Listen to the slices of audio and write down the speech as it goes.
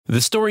The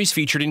stories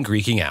featured in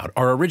Greeking Out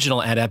are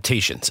original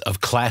adaptations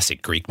of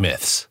classic Greek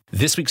myths.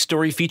 This week's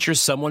story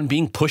features someone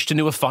being pushed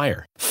into a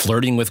fire,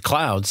 flirting with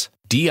clouds,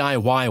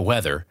 DIY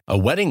weather, a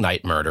wedding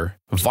night murder,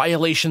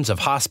 violations of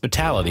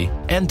hospitality,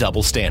 and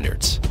double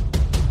standards.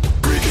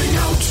 Greeking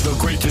Out, the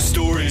greatest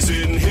stories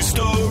in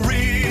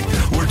history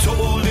were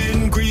told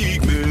in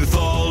Greek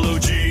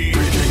mythology.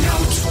 Greeking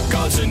Out,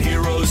 gods and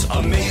heroes,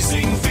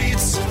 amazing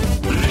feats.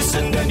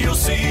 Listen and you'll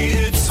see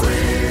it's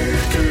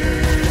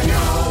Greeking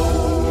Out.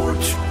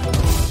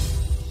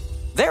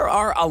 There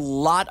are a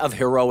lot of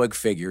heroic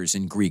figures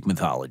in Greek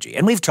mythology,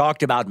 and we've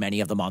talked about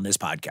many of them on this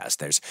podcast.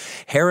 There's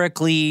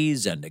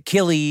Heracles and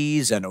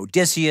Achilles and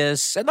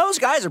Odysseus, and those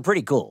guys are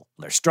pretty cool.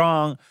 They're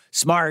strong,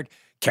 smart,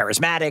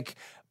 charismatic.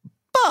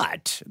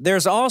 But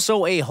there's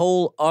also a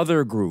whole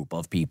other group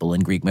of people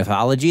in Greek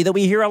mythology that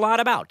we hear a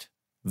lot about,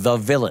 the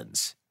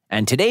villains.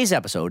 And today's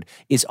episode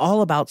is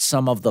all about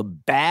some of the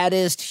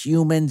baddest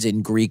humans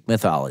in Greek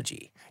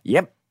mythology.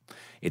 Yep.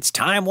 It's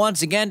time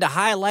once again to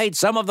highlight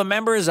some of the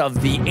members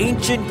of the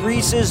ancient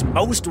Greece's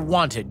most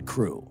wanted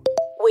crew.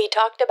 We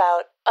talked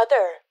about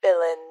other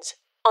villains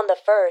on the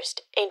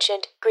first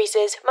Ancient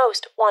Greece's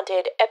Most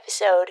Wanted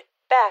episode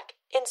back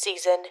in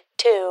Season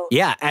 2.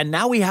 Yeah, and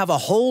now we have a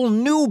whole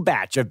new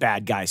batch of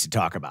bad guys to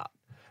talk about.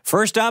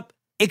 First up,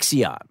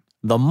 Ixion,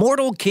 the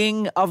mortal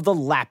king of the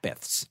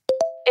Lapiths.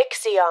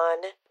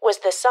 Ixion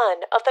was the son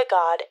of the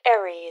god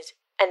Ares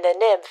and the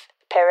nymph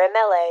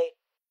Perimele.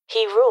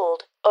 He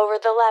ruled over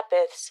the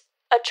Lapiths,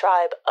 a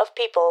tribe of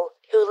people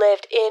who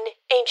lived in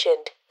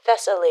ancient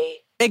Thessaly.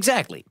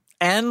 Exactly.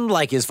 And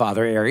like his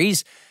father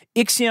Ares,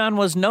 Ixion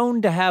was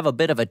known to have a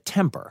bit of a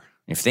temper.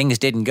 If things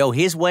didn't go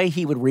his way,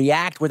 he would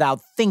react without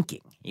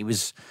thinking. He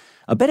was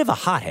a bit of a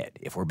hothead,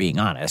 if we're being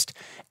honest.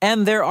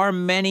 And there are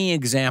many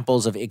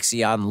examples of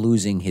Ixion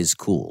losing his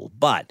cool.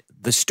 But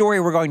the story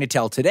we're going to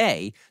tell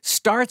today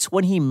starts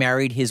when he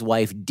married his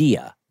wife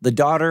Dia, the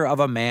daughter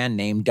of a man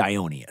named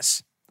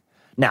Dionysus.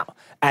 Now,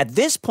 at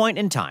this point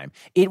in time,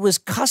 it was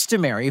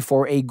customary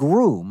for a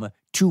groom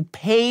to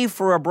pay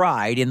for a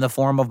bride in the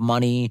form of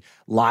money,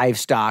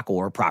 livestock,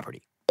 or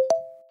property.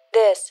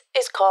 This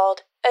is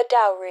called a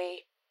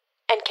dowry,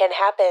 and can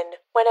happen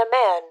when a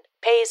man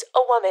pays a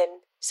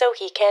woman so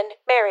he can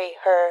marry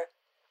her,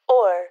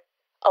 or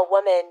a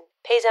woman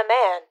pays a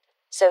man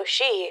so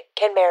she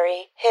can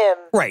marry him.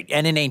 Right,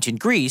 and in ancient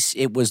Greece,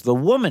 it was the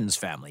woman's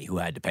family who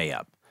had to pay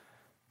up.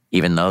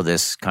 Even though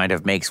this kind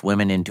of makes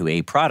women into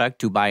a product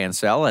to buy and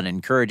sell and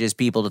encourages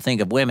people to think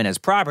of women as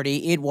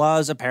property, it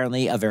was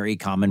apparently a very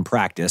common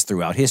practice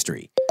throughout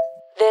history.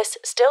 This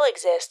still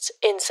exists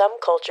in some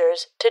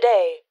cultures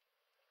today.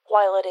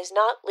 While it is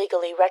not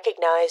legally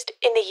recognized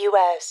in the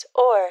US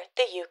or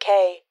the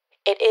UK,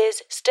 it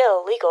is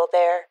still legal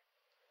there.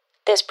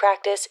 This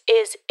practice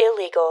is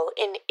illegal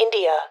in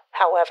India,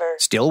 however.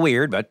 Still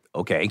weird, but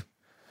okay.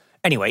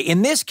 Anyway,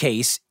 in this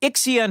case,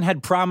 Ixion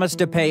had promised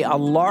to pay a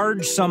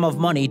large sum of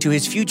money to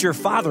his future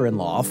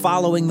father-in-law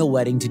following the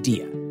wedding to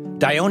Dia.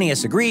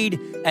 Dionysus agreed,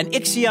 and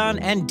Ixion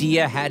and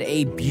Dia had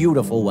a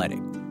beautiful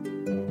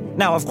wedding.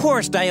 Now, of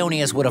course,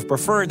 Dionysus would have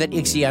preferred that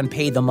Ixion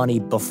pay the money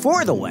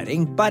before the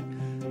wedding, but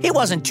he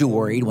wasn't too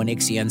worried when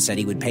Ixion said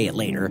he would pay it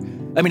later.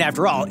 I mean,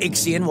 after all,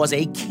 Ixion was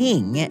a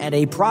king, and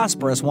a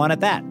prosperous one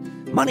at that.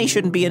 Money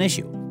shouldn't be an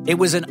issue. It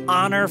was an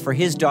honor for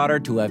his daughter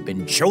to have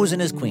been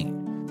chosen as queen.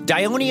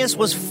 Dionysus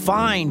was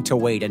fine to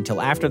wait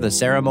until after the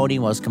ceremony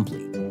was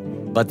complete.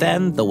 But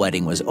then the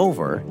wedding was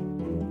over,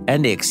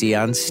 and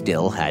Ixion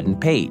still hadn't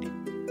paid.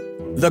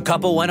 The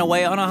couple went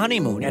away on a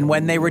honeymoon, and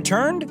when they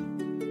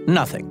returned,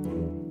 nothing.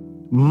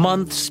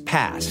 Months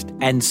passed,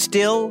 and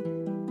still,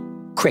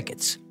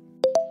 crickets.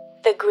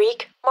 The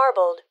Greek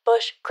marbled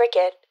bush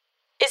cricket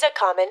is a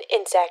common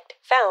insect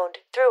found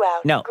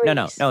throughout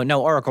Greece.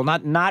 No, Oracle,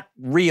 not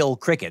real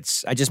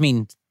crickets. I just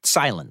mean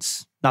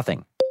silence,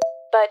 nothing.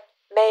 But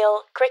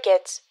male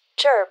crickets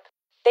chirp.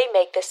 They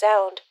make the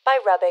sound by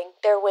rubbing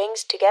their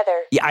wings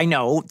together. Yeah, I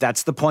know.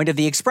 That's the point of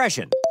the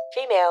expression.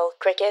 Female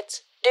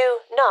crickets do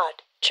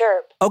not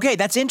chirp. Okay,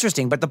 that's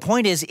interesting, but the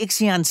point is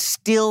Ixion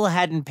still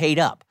hadn't paid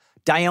up.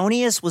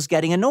 Dionysus was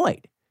getting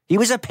annoyed. He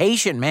was a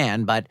patient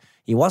man, but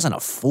he wasn't a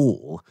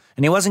fool,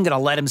 and he wasn't going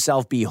to let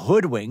himself be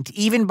hoodwinked,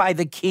 even by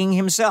the king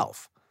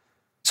himself.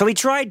 So he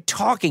tried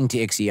talking to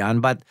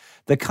Ixion, but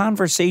the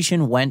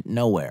conversation went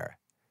nowhere.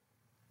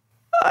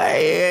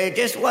 I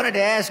just wanted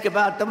to ask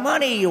about the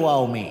money you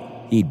owe me,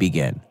 he'd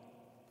begin.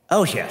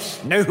 Oh,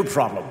 yes, no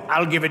problem.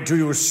 I'll give it to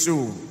you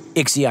soon,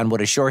 Ixion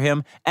would assure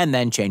him, and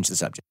then change the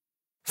subject.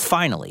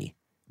 Finally,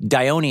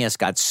 Dionysus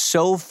got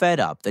so fed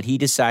up that he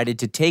decided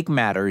to take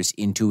matters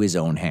into his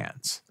own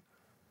hands.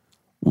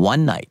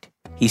 One night,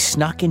 he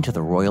snuck into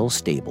the royal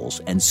stables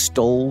and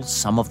stole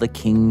some of the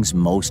king's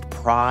most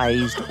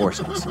prized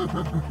horses.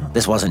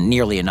 This wasn't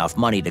nearly enough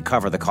money to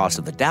cover the cost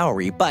of the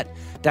dowry, but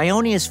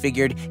Dionysus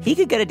figured he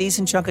could get a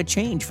decent chunk of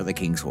change for the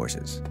king's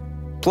horses.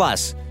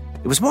 Plus,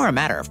 it was more a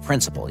matter of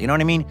principle, you know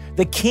what I mean?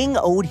 The king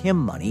owed him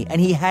money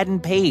and he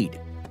hadn't paid.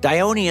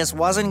 Dionysus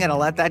wasn't going to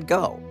let that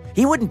go.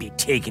 He wouldn't be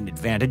taken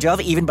advantage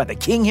of, even by the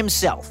king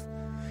himself.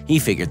 He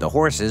figured the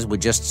horses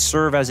would just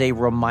serve as a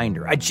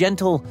reminder, a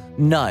gentle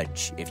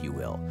nudge, if you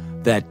will,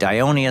 that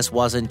Dioneus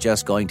wasn't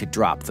just going to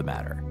drop the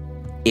matter.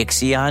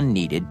 Ixion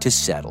needed to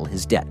settle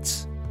his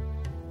debts.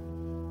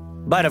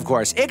 But of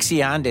course,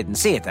 Ixion didn't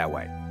see it that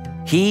way.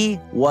 He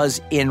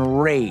was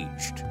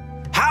enraged.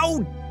 How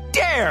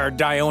dare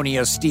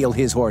Dioneus steal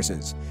his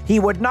horses? He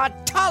would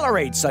not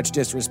tolerate such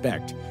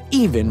disrespect,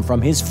 even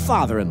from his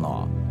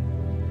father-in-law.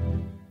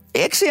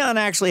 Ixion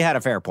actually had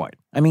a fair point.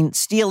 I mean,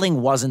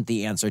 stealing wasn't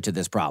the answer to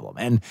this problem,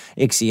 and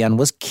Ixion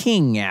was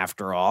king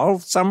after all.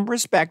 Some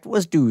respect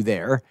was due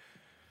there.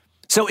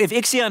 So if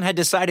Ixion had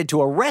decided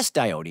to arrest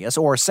Dioneus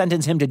or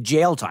sentence him to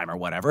jail time or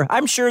whatever,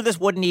 I'm sure this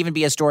wouldn't even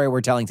be a story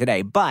we're telling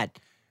today, but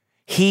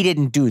he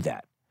didn't do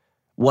that.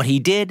 What he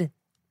did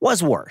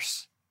was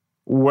worse.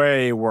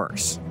 Way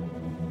worse.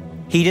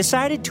 He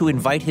decided to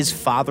invite his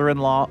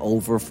father-in-law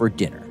over for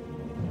dinner.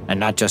 And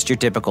not just your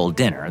typical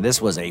dinner.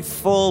 This was a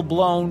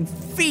full-blown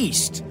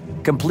feast,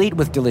 complete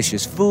with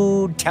delicious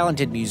food,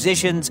 talented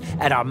musicians,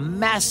 and a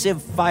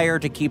massive fire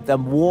to keep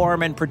them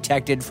warm and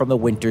protected from the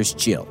winter's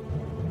chill.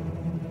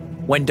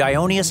 When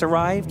Dioneus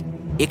arrived,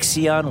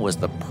 Ixion was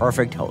the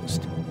perfect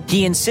host.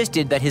 He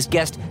insisted that his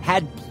guest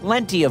had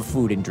plenty of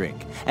food and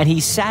drink, and he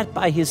sat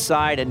by his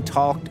side and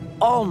talked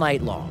all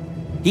night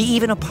long. He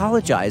even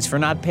apologized for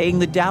not paying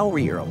the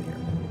dowry earlier.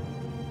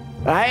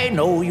 I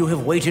know you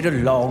have waited a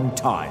long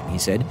time, he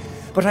said,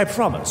 but I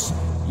promise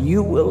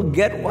you will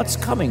get what's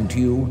coming to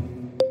you.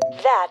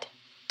 That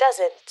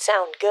doesn't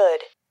sound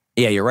good.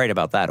 Yeah, you're right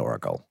about that,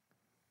 Oracle.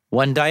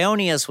 When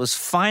Dioneus was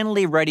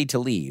finally ready to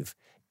leave,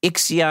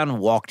 Ixion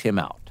walked him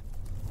out.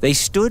 They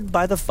stood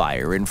by the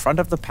fire in front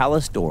of the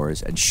palace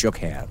doors and shook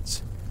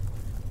hands.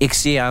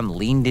 Ixion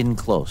leaned in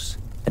close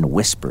and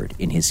whispered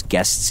in his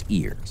guest's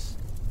ears.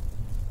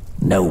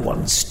 No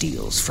one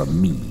steals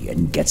from me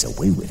and gets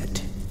away with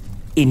it.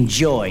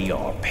 Enjoy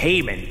your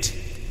payment.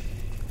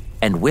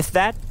 And with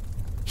that,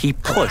 he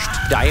pushed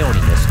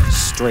Dioneus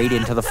straight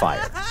into the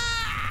fire.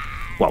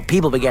 Well,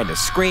 people began to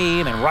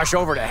scream and rush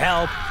over to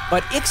help,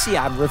 but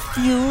Ixion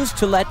refused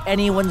to let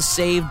anyone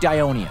save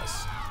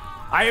Dioneus.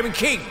 I am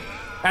king,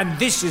 and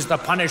this is the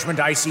punishment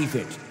I see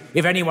fit.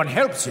 If anyone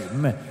helps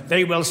him,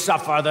 they will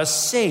suffer the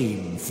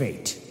same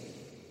fate.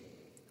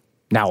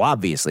 Now,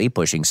 obviously,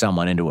 pushing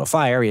someone into a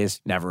fire is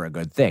never a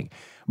good thing.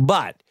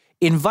 But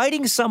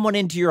inviting someone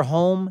into your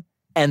home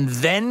and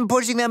then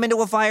pushing them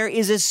into a fire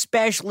is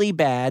especially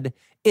bad,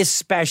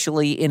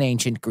 especially in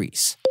ancient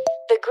Greece.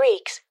 The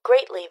Greeks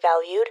greatly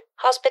valued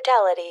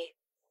hospitality.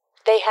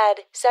 They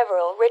had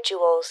several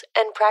rituals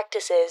and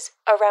practices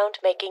around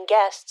making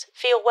guests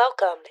feel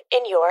welcome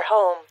in your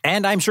home.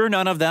 And I'm sure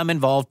none of them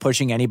involved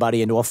pushing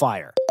anybody into a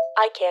fire.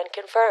 I can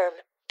confirm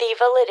the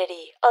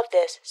validity of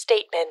this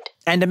statement.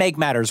 And to make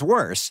matters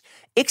worse,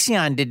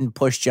 Ixion didn't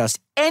push just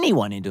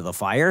anyone into the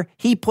fire.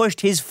 He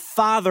pushed his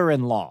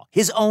father-in-law,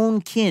 his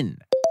own kin.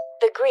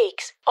 The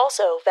Greeks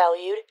also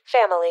valued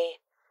family.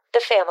 The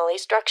family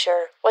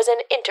structure was an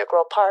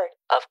integral part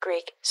of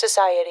Greek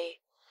society.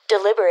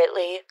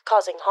 Deliberately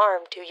causing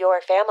harm to your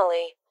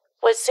family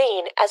was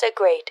seen as a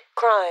great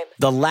crime.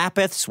 The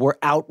Lapiths were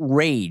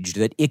outraged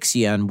that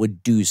Ixion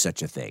would do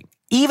such a thing,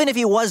 even if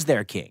he was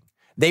their king.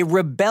 They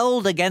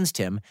rebelled against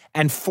him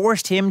and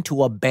forced him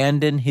to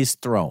abandon his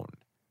throne.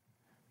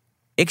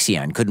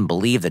 Ixion couldn't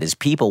believe that his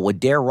people would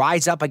dare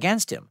rise up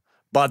against him,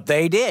 but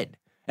they did.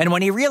 And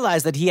when he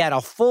realized that he had a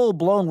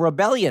full-blown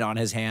rebellion on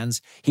his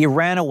hands, he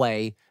ran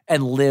away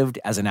and lived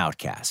as an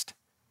outcast.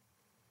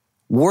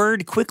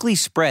 Word quickly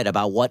spread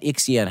about what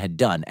Ixion had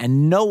done,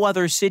 and no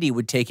other city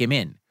would take him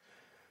in.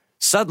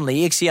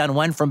 Suddenly, Ixion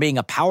went from being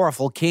a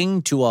powerful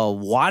king to a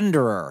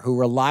wanderer who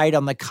relied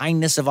on the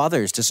kindness of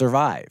others to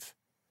survive.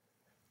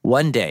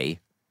 One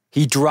day,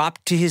 he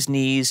dropped to his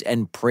knees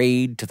and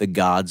prayed to the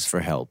gods for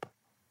help.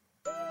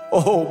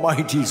 Oh,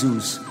 mighty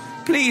Zeus,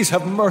 please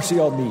have mercy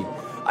on me.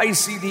 I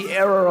see the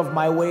error of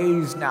my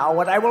ways now,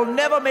 and I will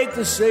never make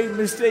the same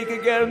mistake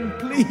again.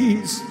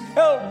 Please,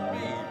 help me.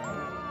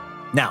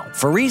 Now,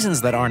 for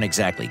reasons that aren't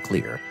exactly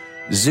clear,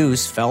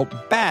 Zeus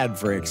felt bad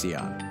for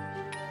Ixion.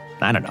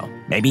 I don't know,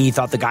 maybe he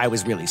thought the guy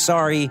was really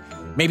sorry.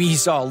 Maybe he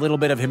saw a little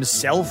bit of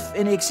himself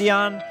in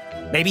Ixion.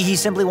 Maybe he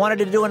simply wanted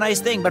to do a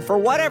nice thing, but for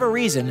whatever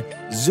reason,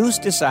 Zeus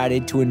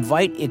decided to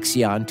invite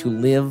Ixion to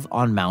live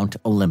on Mount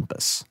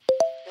Olympus.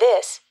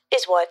 This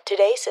is what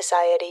today's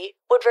society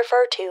would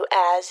refer to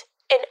as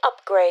an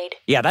upgrade.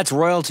 Yeah, that's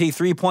royalty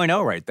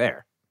 3.0 right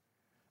there.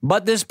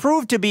 But this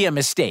proved to be a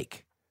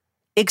mistake.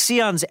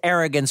 Ixion's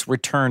arrogance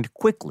returned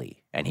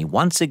quickly, and he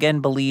once again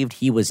believed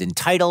he was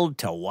entitled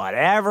to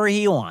whatever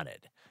he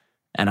wanted.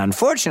 And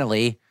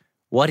unfortunately,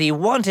 what he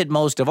wanted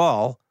most of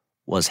all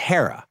was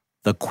Hera,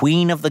 the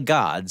queen of the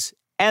gods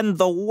and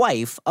the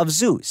wife of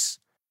Zeus.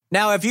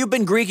 Now, if you've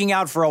been Greeking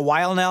out for a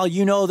while now,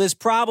 you know this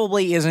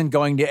probably isn't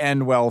going to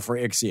end well for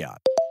Ixion.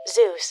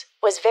 Zeus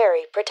was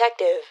very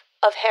protective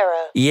of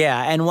Hera.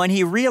 Yeah, and when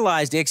he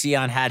realized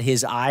Ixion had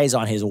his eyes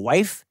on his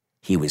wife,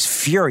 he was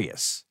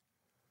furious.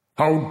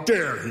 How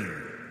dare he!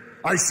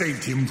 I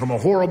saved him from a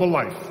horrible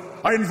life.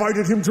 I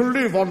invited him to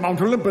live on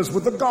Mount Olympus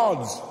with the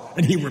gods.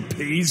 and he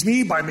repays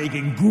me by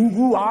making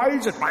goo-goo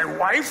eyes at my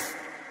wife?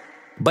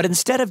 But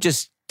instead of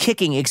just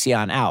kicking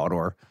Ixion out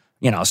or,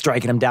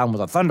 striking him down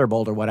with a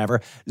thunderbolt or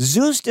whatever,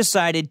 Zeus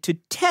decided to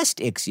test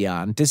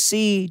Ixion to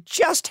see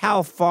just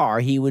how far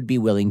he would be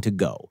willing to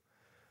go.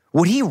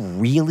 Would he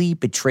really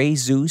betray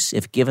Zeus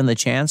if given the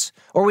chance?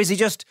 Or was he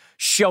just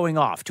showing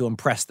off to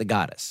impress the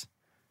goddess?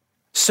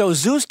 So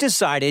Zeus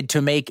decided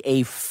to make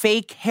a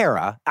fake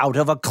Hera out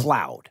of a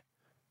cloud.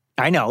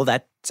 I know,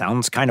 that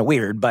sounds kind of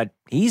weird, but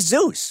he's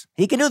Zeus.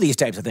 He can do these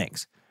types of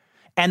things.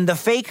 And the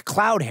fake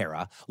cloud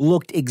Hera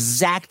looked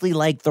exactly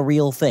like the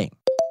real thing.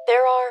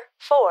 There are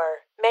 4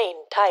 main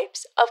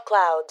types of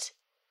clouds: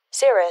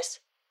 cirrus,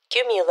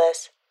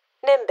 cumulus,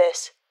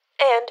 nimbus,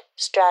 and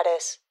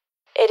stratus.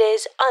 It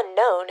is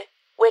unknown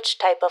which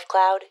type of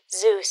cloud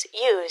Zeus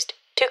used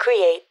to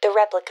create the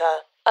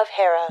replica of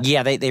Hera.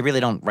 Yeah, they really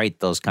don't write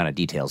those kind of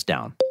details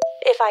down.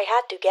 If I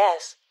had to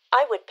guess,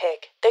 I would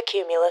pick the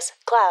cumulus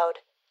cloud,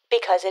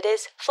 because it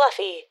is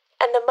fluffy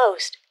and the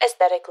most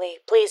aesthetically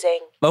pleasing.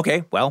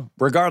 Okay, well,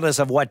 regardless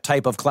of what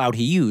type of cloud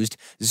he used,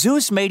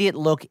 Zeus made it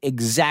look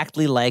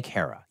exactly like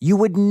Hera. You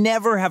would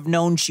never have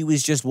known she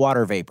was just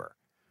water vapor.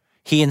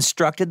 He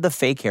instructed the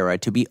fake Hera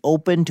to be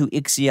open to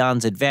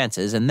Ixion's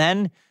advances, and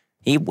then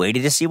he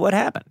waited to see what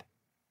happened.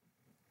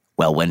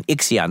 Well, when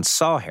Ixion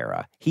saw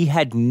Hera, he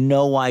had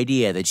no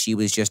idea that she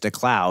was just a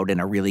cloud in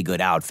a really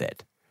good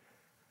outfit.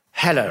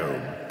 Hello,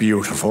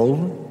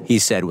 beautiful, he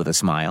said with a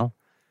smile.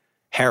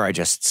 Hera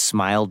just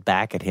smiled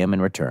back at him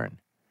in return.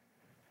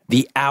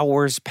 The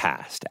hours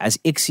passed as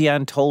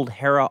Ixion told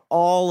Hera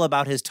all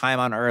about his time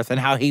on Earth and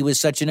how he was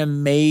such an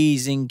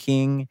amazing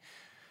king.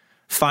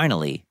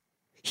 Finally,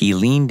 he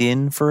leaned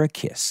in for a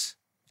kiss,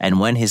 and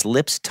when his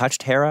lips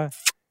touched Hera,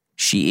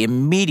 she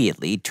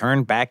immediately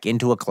turned back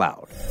into a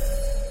cloud.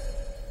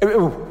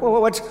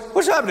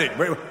 What's happening?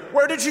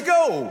 Where did she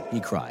go? He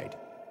cried.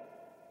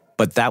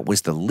 But that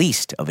was the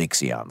least of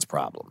Ixion's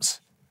problems.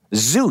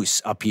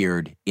 Zeus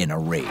appeared in a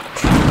rage.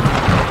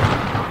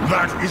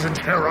 That isn't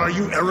Hera,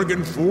 you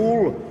arrogant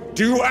fool.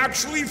 Do you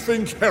actually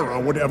think Hera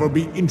would ever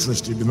be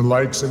interested in the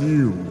likes of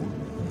you?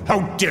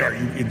 How dare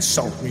you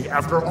insult me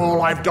after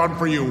all I've done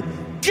for you?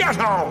 Get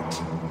out!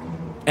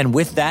 And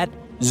with that,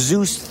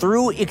 Zeus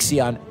threw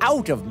Ixion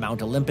out of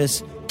Mount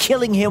Olympus,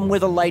 killing him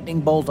with a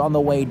lightning bolt on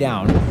the way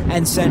down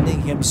and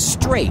sending him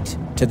straight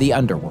to the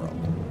underworld.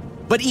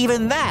 But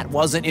even that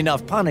wasn't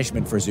enough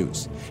punishment for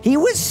Zeus. He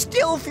was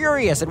still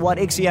furious at what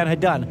Ixion had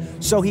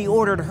done, so he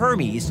ordered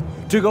Hermes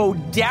to go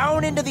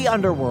down into the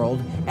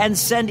underworld and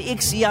send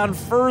Ixion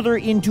further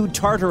into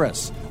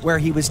Tartarus, where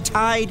he was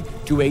tied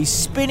to a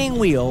spinning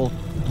wheel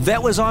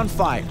that was on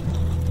fire.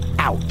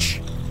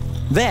 Ouch.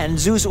 Then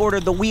Zeus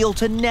ordered the wheel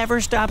to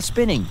never stop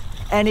spinning,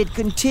 and it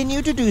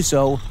continued to do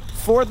so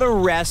for the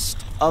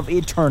rest of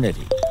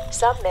eternity.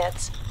 Some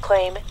myths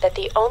claim that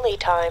the only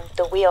time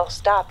the wheel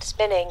stopped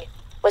spinning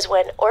was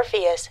when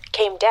Orpheus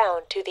came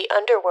down to the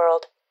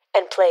underworld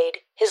and played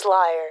his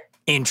lyre.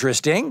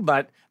 Interesting,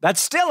 but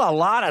that's still a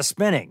lot of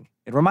spinning.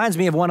 It reminds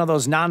me of one of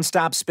those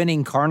non-stop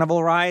spinning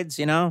carnival rides,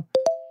 There are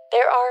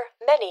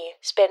many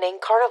spinning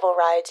carnival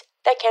rides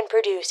that can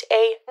produce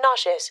a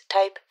nauseous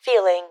type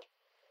feeling,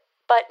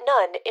 but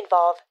none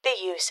involve the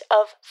use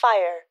of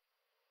fire.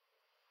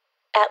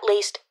 At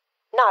least,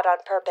 not on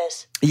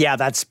purpose. Yeah,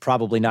 that's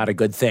probably not a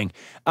good thing.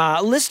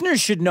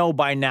 Listeners should know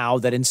by now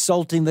that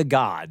insulting the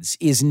gods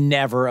is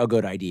never a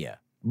good idea.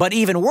 But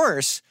even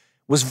worse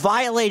was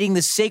violating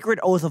the sacred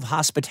oath of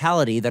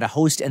hospitality that a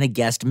host and a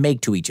guest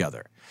make to each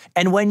other.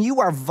 And when you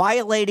are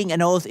violating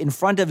an oath in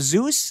front of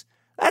Zeus,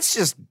 that's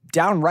just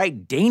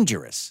downright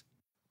dangerous.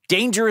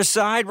 Danger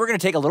aside, we're going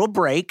to take a little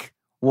break.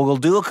 We'll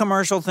do a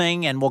commercial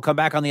thing, and we'll come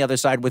back on the other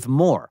side with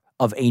more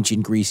of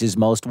ancient Greece's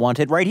Most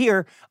Wanted right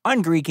here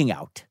on Greeking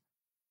Out.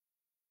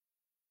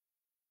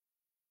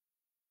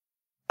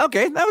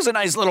 Okay, that was a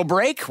nice little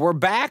break. We're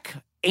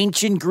back.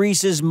 Ancient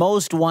Greece's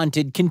Most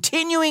Wanted,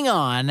 continuing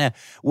on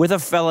with a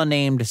fella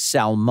named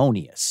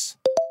Salmoneus.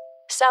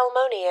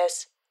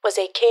 Salmoneus was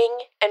a king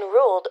and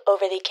ruled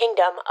over the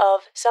kingdom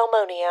of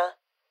Salmonia.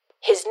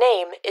 His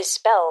name is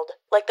spelled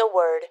like the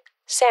word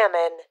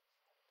salmon.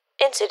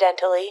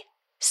 Incidentally,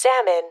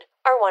 salmon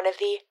are one of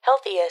the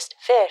healthiest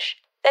fish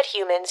that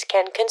humans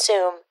can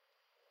consume.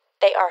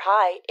 They are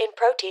high in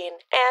protein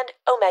and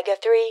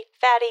omega-3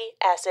 fatty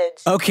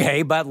acids.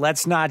 Okay, but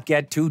let's not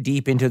get too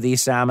deep into the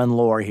salmon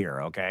lore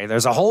here, okay?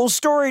 There's a whole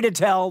story to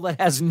tell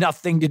that has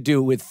nothing to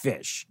do with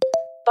fish.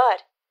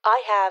 But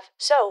I have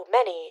so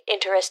many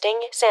interesting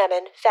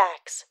salmon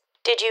facts.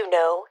 Did you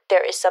know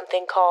there is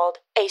something called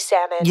a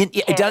salmon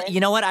cannon?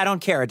 You know what? I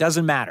don't care. It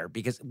doesn't matter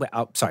because,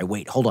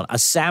 hold on. A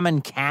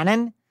salmon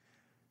cannon?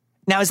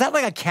 Now, is that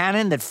like a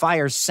cannon that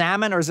fires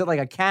salmon, or is it like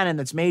a cannon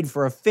that's made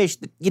for a fish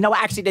that,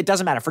 actually, it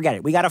doesn't matter. Forget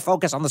it. We got to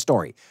focus on the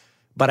story.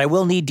 But I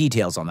will need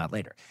details on that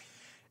later.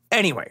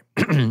 Anyway,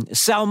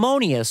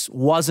 Salmoneus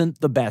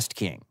wasn't the best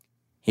king.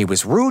 He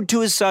was rude to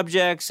his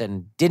subjects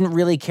and didn't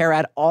really care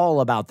at all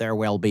about their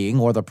well-being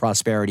or the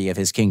prosperity of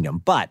his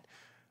kingdom. But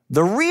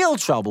the real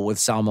trouble with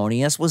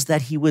Salmoneus was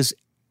that he was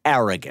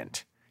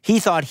arrogant. He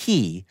thought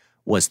he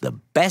was the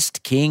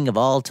best king of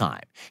all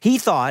time. He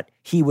thought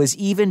he was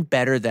even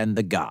better than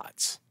the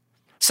gods.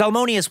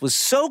 Salmoneus was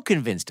so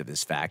convinced of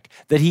this fact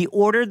that he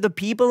ordered the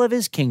people of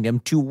his kingdom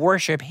to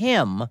worship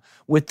him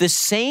with the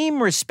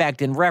same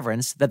respect and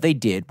reverence that they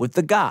did with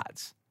the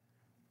gods.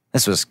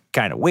 This was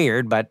kind of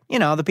weird, but,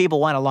 the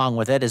people went along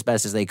with it as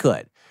best as they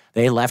could.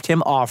 They left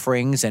him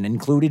offerings and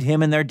included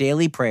him in their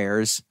daily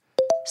prayers.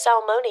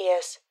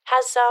 Salmoneus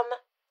has some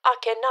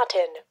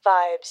Akhenaten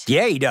vibes.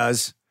 Yeah, he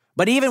does.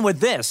 But even with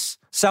this,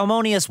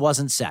 Salmoneus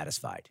wasn't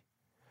satisfied.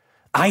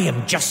 I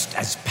am just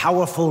as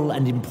powerful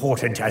and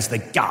important as the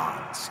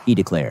gods, he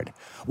declared.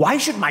 Why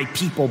should my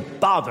people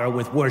bother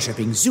with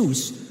worshipping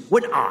Zeus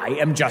when I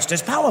am just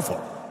as powerful?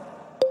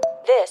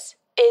 This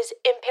is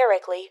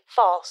empirically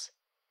false.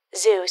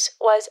 Zeus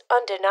was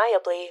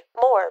undeniably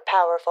more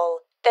powerful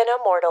than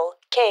a mortal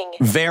king.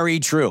 Very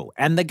true.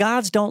 And the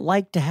gods don't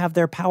like to have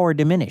their power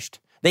diminished.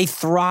 They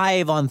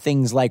thrive on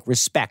things like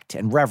respect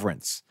and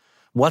reverence.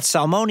 What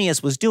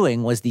Salmoneus was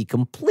doing was the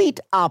complete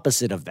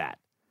opposite of that.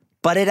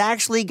 But it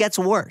actually gets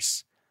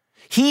worse.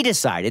 He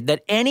decided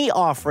that any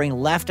offering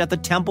left at the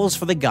temples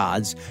for the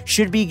gods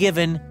should be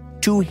given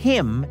to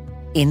him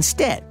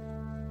instead.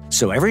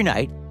 So every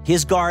night,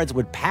 his guards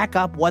would pack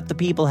up what the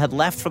people had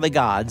left for the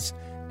gods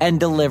and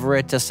deliver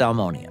it to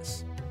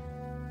Salmoneus.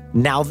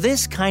 Now,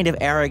 this kind of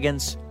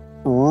arrogance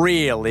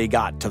really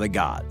got to the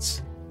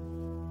gods.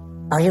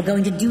 Are you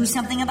going to do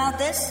something about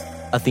this?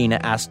 Athena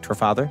asked her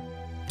father.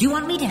 Do you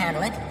want me to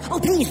handle it? Oh,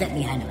 please let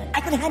me handle it.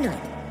 I can handle it.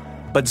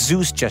 But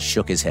Zeus just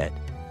shook his head.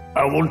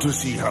 I want to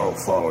see how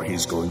far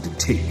he's going to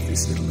take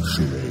this little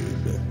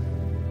charade.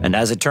 And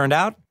as it turned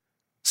out,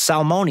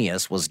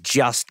 Salmoneus was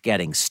just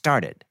getting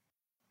started.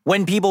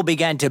 When people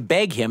began to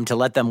beg him to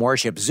let them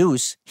worship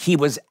Zeus, he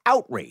was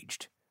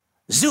outraged.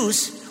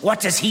 Zeus, what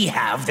does he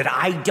have that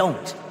I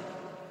don't?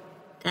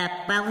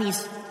 Well,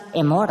 he's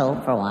immortal,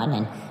 for one,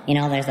 and,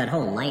 there's that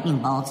whole lightning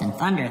bolts and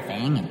thunder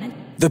thing, and...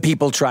 The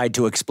people tried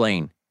to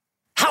explain.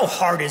 How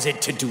hard is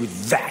it to do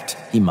that?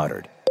 He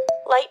muttered.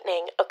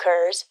 Lightning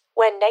occurs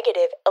when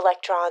negative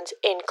electrons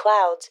in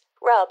clouds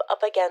rub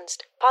up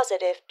against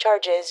positive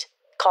charges,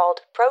 called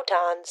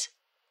protons,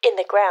 in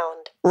the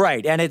ground.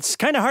 Right, and it's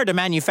kind of hard to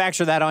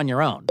manufacture that on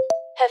your own.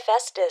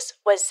 Hephaestus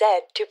was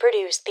said to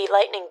produce the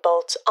lightning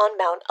bolts on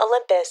Mount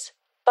Olympus,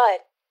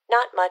 but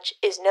not much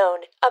is known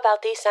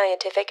about the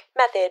scientific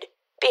method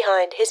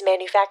behind his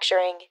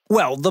manufacturing.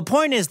 Well, the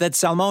point is that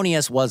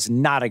Salmoneus was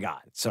not a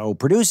god, so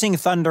producing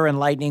thunder and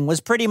lightning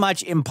was pretty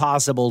much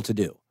impossible to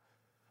do.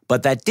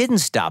 But that didn't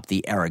stop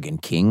the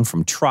arrogant king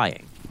from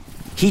trying.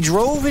 He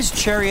drove his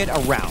chariot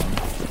around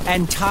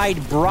and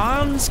tied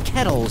bronze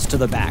kettles to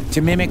the back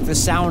to mimic the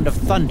sound of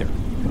thunder.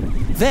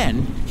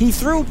 Then he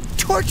threw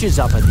torches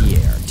up in the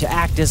air to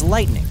act as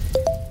lightning.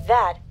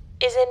 That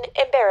is an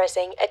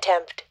embarrassing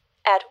attempt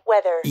at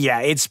weather. Yeah,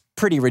 it's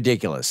pretty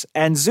ridiculous,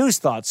 and Zeus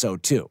thought so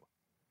too.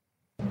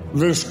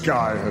 This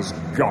guy has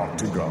got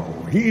to go.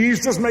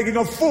 He's just making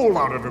a fool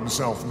out of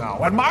himself now,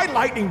 and my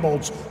lightning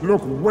bolts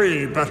look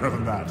way better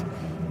than that.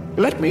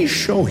 Let me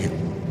show him.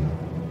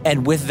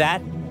 And with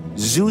that,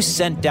 Zeus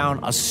sent down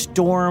a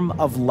storm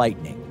of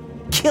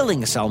lightning,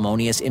 killing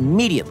Salmoneus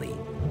immediately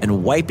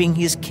and wiping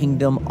his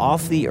kingdom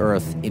off the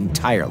earth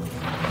entirely.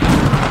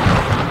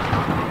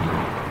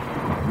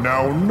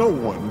 Now no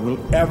one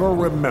will ever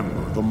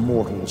remember the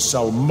mortal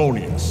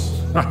Salmoneus,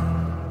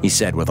 he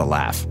said with a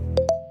laugh.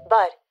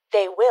 But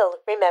they will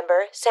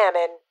remember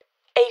salmon,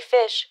 a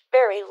fish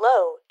very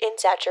low in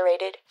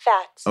saturated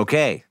fats.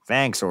 Okay,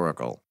 thanks,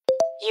 Oracle.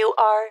 You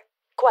are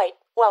quite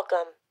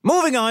welcome.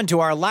 Moving on to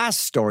our last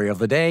story of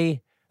the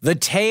day, the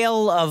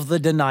tale of the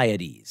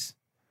Danaides.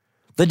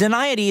 The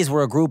Danaides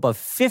were a group of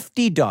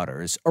 50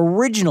 daughters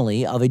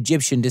originally of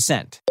Egyptian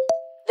descent.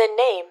 The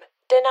name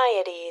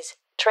Danaides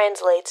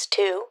translates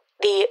to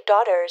the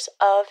daughters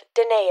of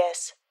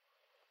Danaus.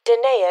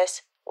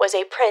 Danaus was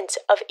a prince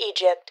of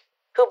Egypt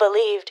who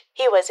believed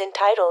he was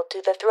entitled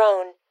to the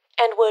throne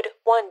and would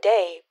one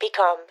day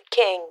become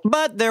king.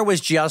 But there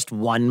was just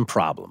one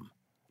problem.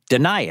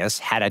 Danaus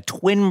had a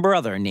twin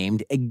brother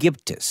named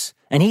Aegyptus,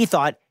 and he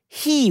thought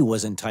he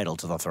was entitled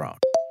to the throne.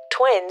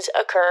 Twins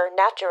occur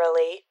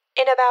naturally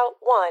in about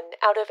 1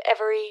 out of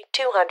every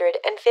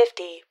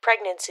 250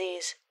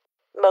 pregnancies.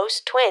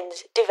 Most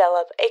twins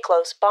develop a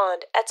close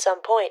bond at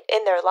some point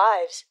in their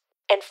lives,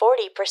 and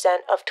 40%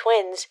 of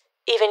twins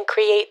even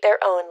create their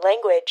own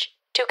language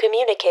to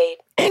communicate.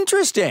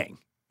 Interesting.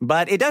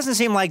 But it doesn't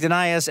seem like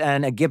Danaus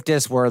and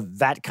Aegyptus were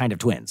that kind of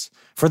twins.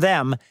 For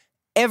them,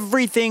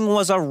 everything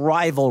was a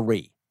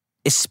rivalry,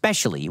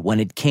 especially when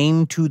it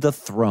came to the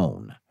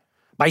throne.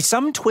 By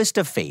some twist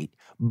of fate,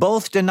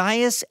 both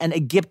Danaus and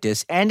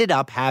Aegyptus ended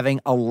up having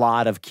a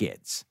lot of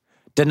kids.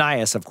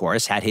 Danaus, of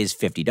course, had his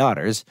 50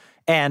 daughters,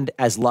 and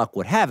as luck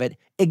would have it,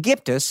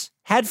 Aegyptus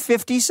had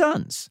 50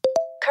 sons.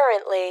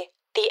 Currently,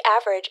 the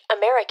average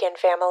American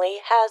family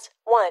has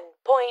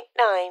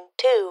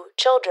 1.92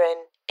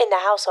 children in the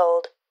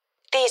household.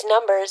 These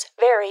numbers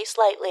vary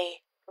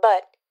slightly,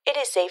 but it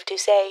is safe to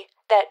say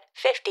that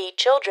 50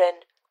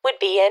 children would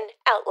be an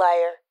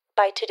outlier.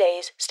 by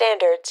today's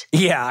standards.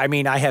 Yeah, I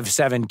mean, I have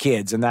 7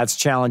 kids, and that's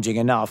challenging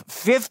enough.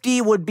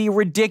 50 would be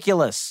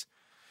ridiculous.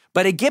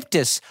 But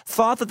Aegyptus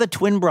thought that the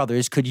twin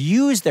brothers could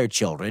use their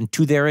children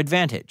to their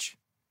advantage.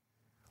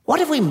 What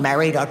if we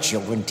married our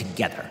children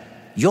together?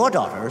 Your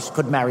daughters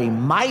could marry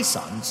my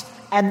sons,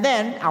 and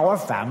then our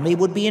family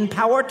would be in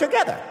power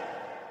together.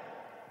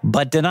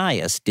 But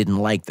Danaus didn't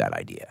like that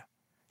idea.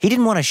 He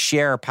didn't want to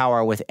share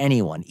power with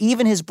anyone,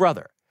 even his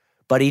brother.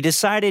 But he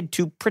decided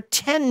to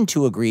pretend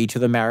to agree to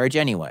the marriage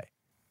anyway.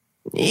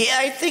 Yeah,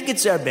 I think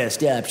it's our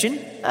best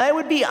option. I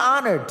would be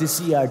honored to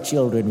see our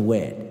children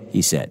wed,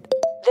 he said.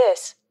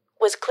 This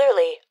was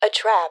clearly a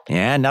trap.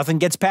 Yeah, nothing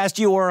gets past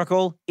you,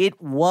 Oracle.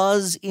 It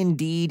was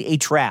indeed a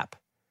trap.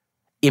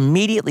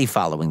 Immediately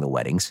following the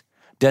weddings,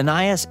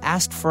 Danaus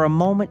asked for a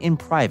moment in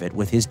private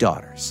with his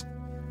daughters.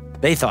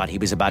 They thought he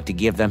was about to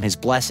give them his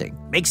blessing,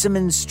 make some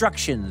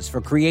instructions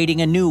for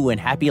creating a new and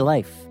happy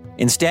life.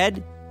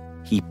 Instead,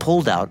 he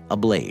pulled out a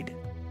blade.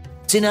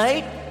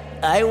 Tonight,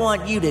 I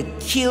want you to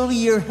kill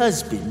your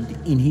husband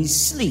in his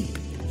sleep,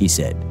 he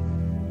said.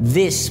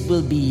 This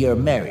will be your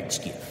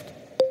marriage gift.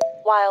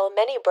 While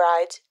many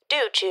brides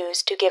do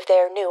choose to give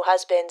their new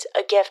husbands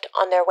a gift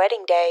on their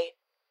wedding day,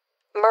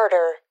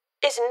 murder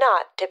is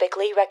not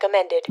typically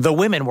recommended. The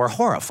women were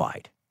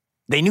horrified.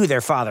 They knew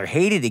their father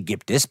hated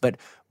Aegyptus, but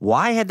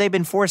why had they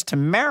been forced to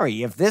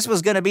marry if this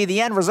was going to be the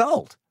end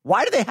result?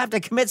 Why did they have to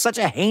commit such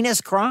a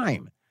heinous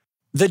crime?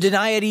 The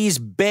Danaides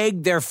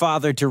begged their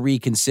father to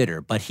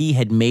reconsider, but he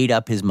had made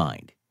up his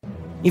mind.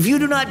 If you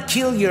do not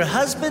kill your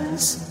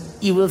husbands,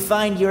 you will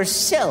find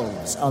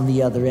yourselves on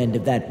the other end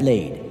of that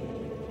blade.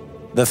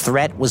 The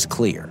threat was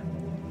clear.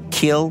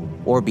 Kill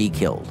or be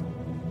killed.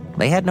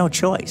 They had no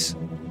choice.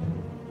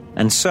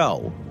 And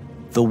so,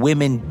 the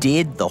women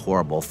did the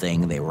horrible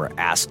thing they were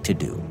asked to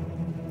do.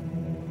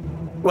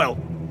 Well,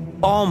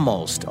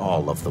 almost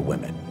all of the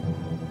women.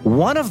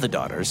 One of the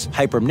daughters,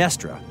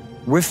 Hypermnestra,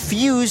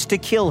 refused to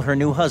kill her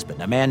new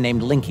husband, a man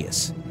named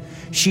Lynceus.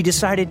 She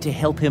decided to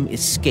help him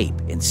escape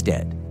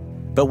instead.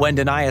 But when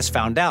Danaus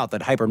found out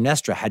that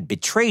Hypermnestra had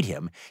betrayed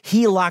him,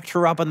 he locked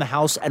her up in the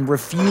house and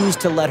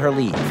refused to let her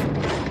leave.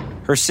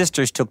 Her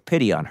sisters took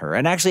pity on her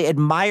and actually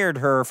admired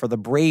her for the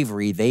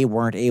bravery they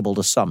weren't able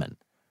to summon.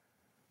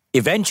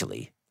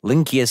 Eventually,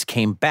 Lynceus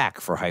came back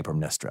for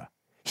Hypermnestra.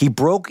 He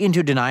broke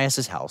into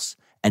Danaus' house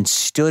and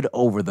stood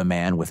over the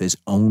man with his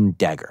own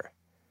dagger.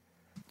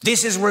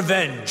 This is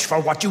revenge for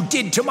what you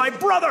did to my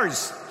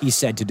brothers, he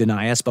said to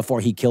Danaus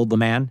before he killed the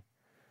man.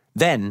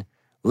 Then,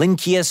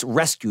 Lynceus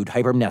rescued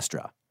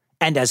Hypermnestra,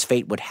 and as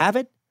fate would have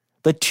it,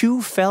 the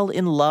two fell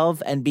in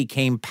love and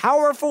became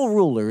powerful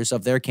rulers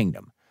of their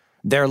kingdom.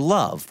 Their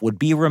love would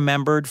be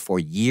remembered for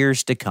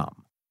years to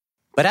come.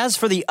 But as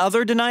for the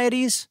other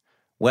Danaides,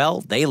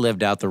 well, they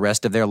lived out the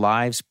rest of their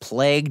lives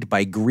plagued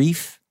by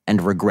grief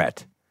and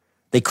regret.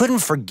 They couldn't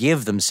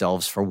forgive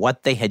themselves for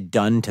what they had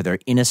done to their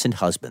innocent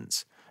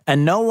husbands,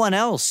 and no one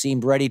else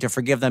seemed ready to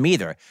forgive them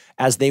either,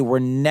 as they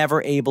were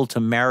never able to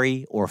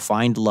marry or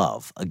find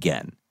love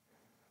again.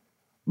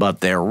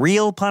 But their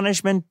real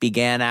punishment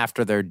began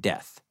after their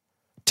death.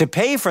 To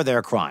pay for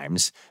their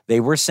crimes, they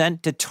were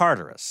sent to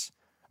Tartarus.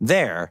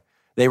 There,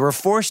 they were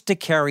forced to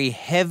carry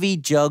heavy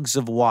jugs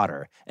of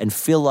water and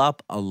fill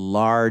up a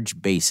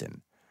large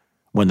basin.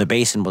 When the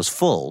basin was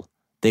full,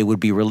 they would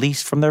be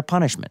released from their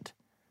punishment.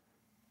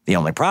 The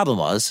only problem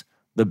was,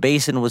 the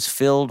basin was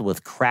filled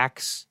with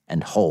cracks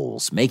and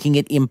holes, making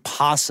it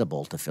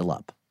impossible to fill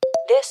up.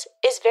 This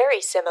is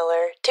very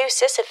similar to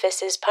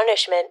Sisyphus's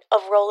punishment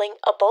of rolling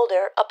a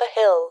boulder up a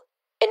hill,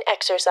 an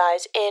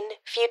exercise in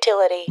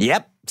futility.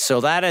 Yep,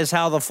 so that is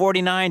how the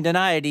 49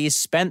 Danaides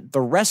spent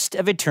the rest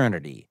of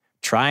eternity,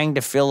 trying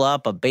to fill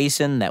up a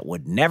basin that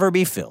would never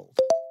be filled.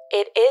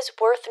 It is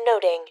worth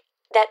noting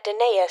that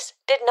Danaus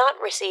did not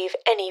receive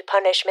any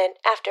punishment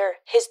after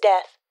his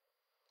death.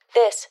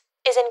 This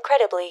is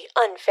incredibly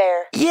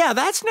unfair. Yeah,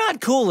 that's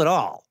not cool at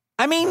all.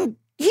 I mean,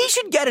 he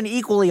should get an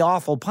equally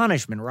awful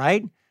punishment,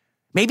 right?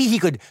 Maybe he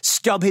could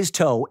stub his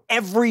toe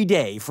every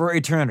day for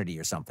eternity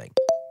or something.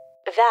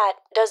 That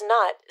does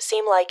not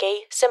seem like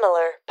a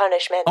similar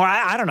punishment. Or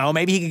I don't know,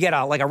 maybe he could get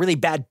a really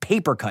bad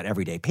paper cut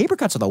every day. Paper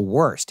cuts are the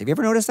worst. Have you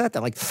ever noticed that?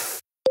 They're like...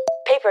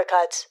 Paper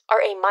cuts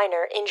are a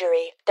minor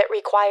injury that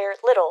require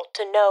little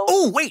to no...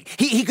 Oh, wait!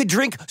 He could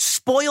drink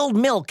spoiled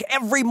milk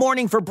every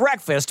morning for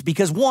breakfast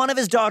because one of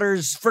his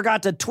daughters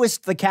forgot to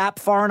twist the cap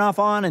far enough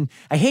on, and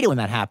I hate it when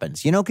that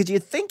happens, you know, because you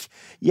think,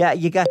 yeah,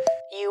 you got...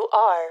 You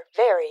are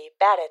very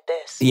bad at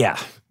this. Yeah,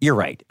 you're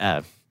right.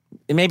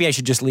 Maybe I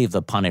should just leave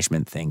the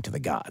punishment thing to the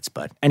gods,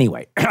 but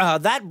anyway,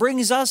 that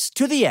brings us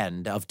to the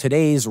end of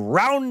today's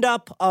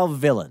Roundup of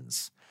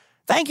Villains.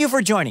 Thank you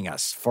for joining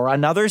us for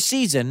another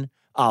season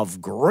of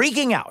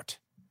Greeking Out.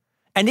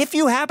 And if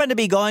you happen to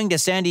be going to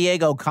San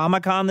Diego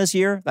Comic-Con this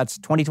year, that's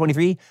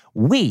 2023,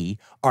 we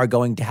are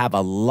going to have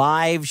a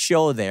live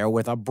show there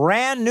with a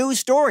brand new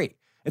story.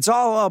 It's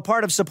all a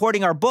part of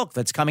supporting our book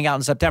that's coming out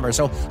in September,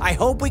 so I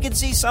hope we can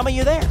see some of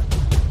you there.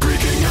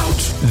 Greeking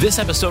Out. This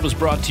episode was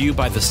brought to you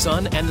by The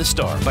Sun and the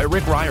Star by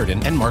Rick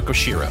Riordan and Marco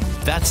Shiro.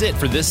 That's it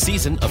for this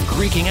season of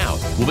Greeking Out.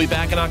 We'll be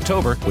back in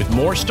October with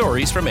more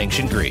stories from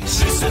ancient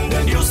Greece. Listen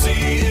and you'll see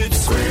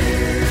it's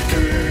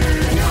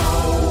Greeking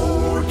Out.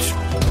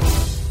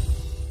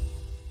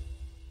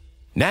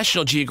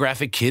 National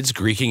Geographic Kids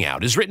Greeking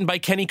Out is written by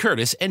Kenny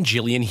Curtis and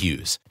Jillian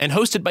Hughes and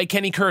hosted by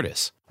Kenny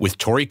Curtis, with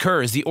Tori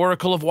Kerr as the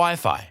Oracle of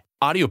Wi-Fi.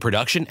 Audio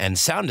production and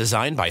sound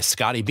design by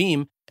Scotty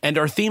Beam, and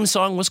our theme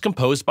song was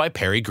composed by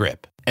Perry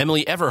Grip.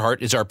 Emily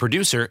Everhart is our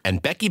producer, and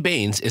Becky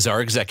Baines is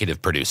our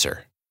executive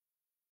producer.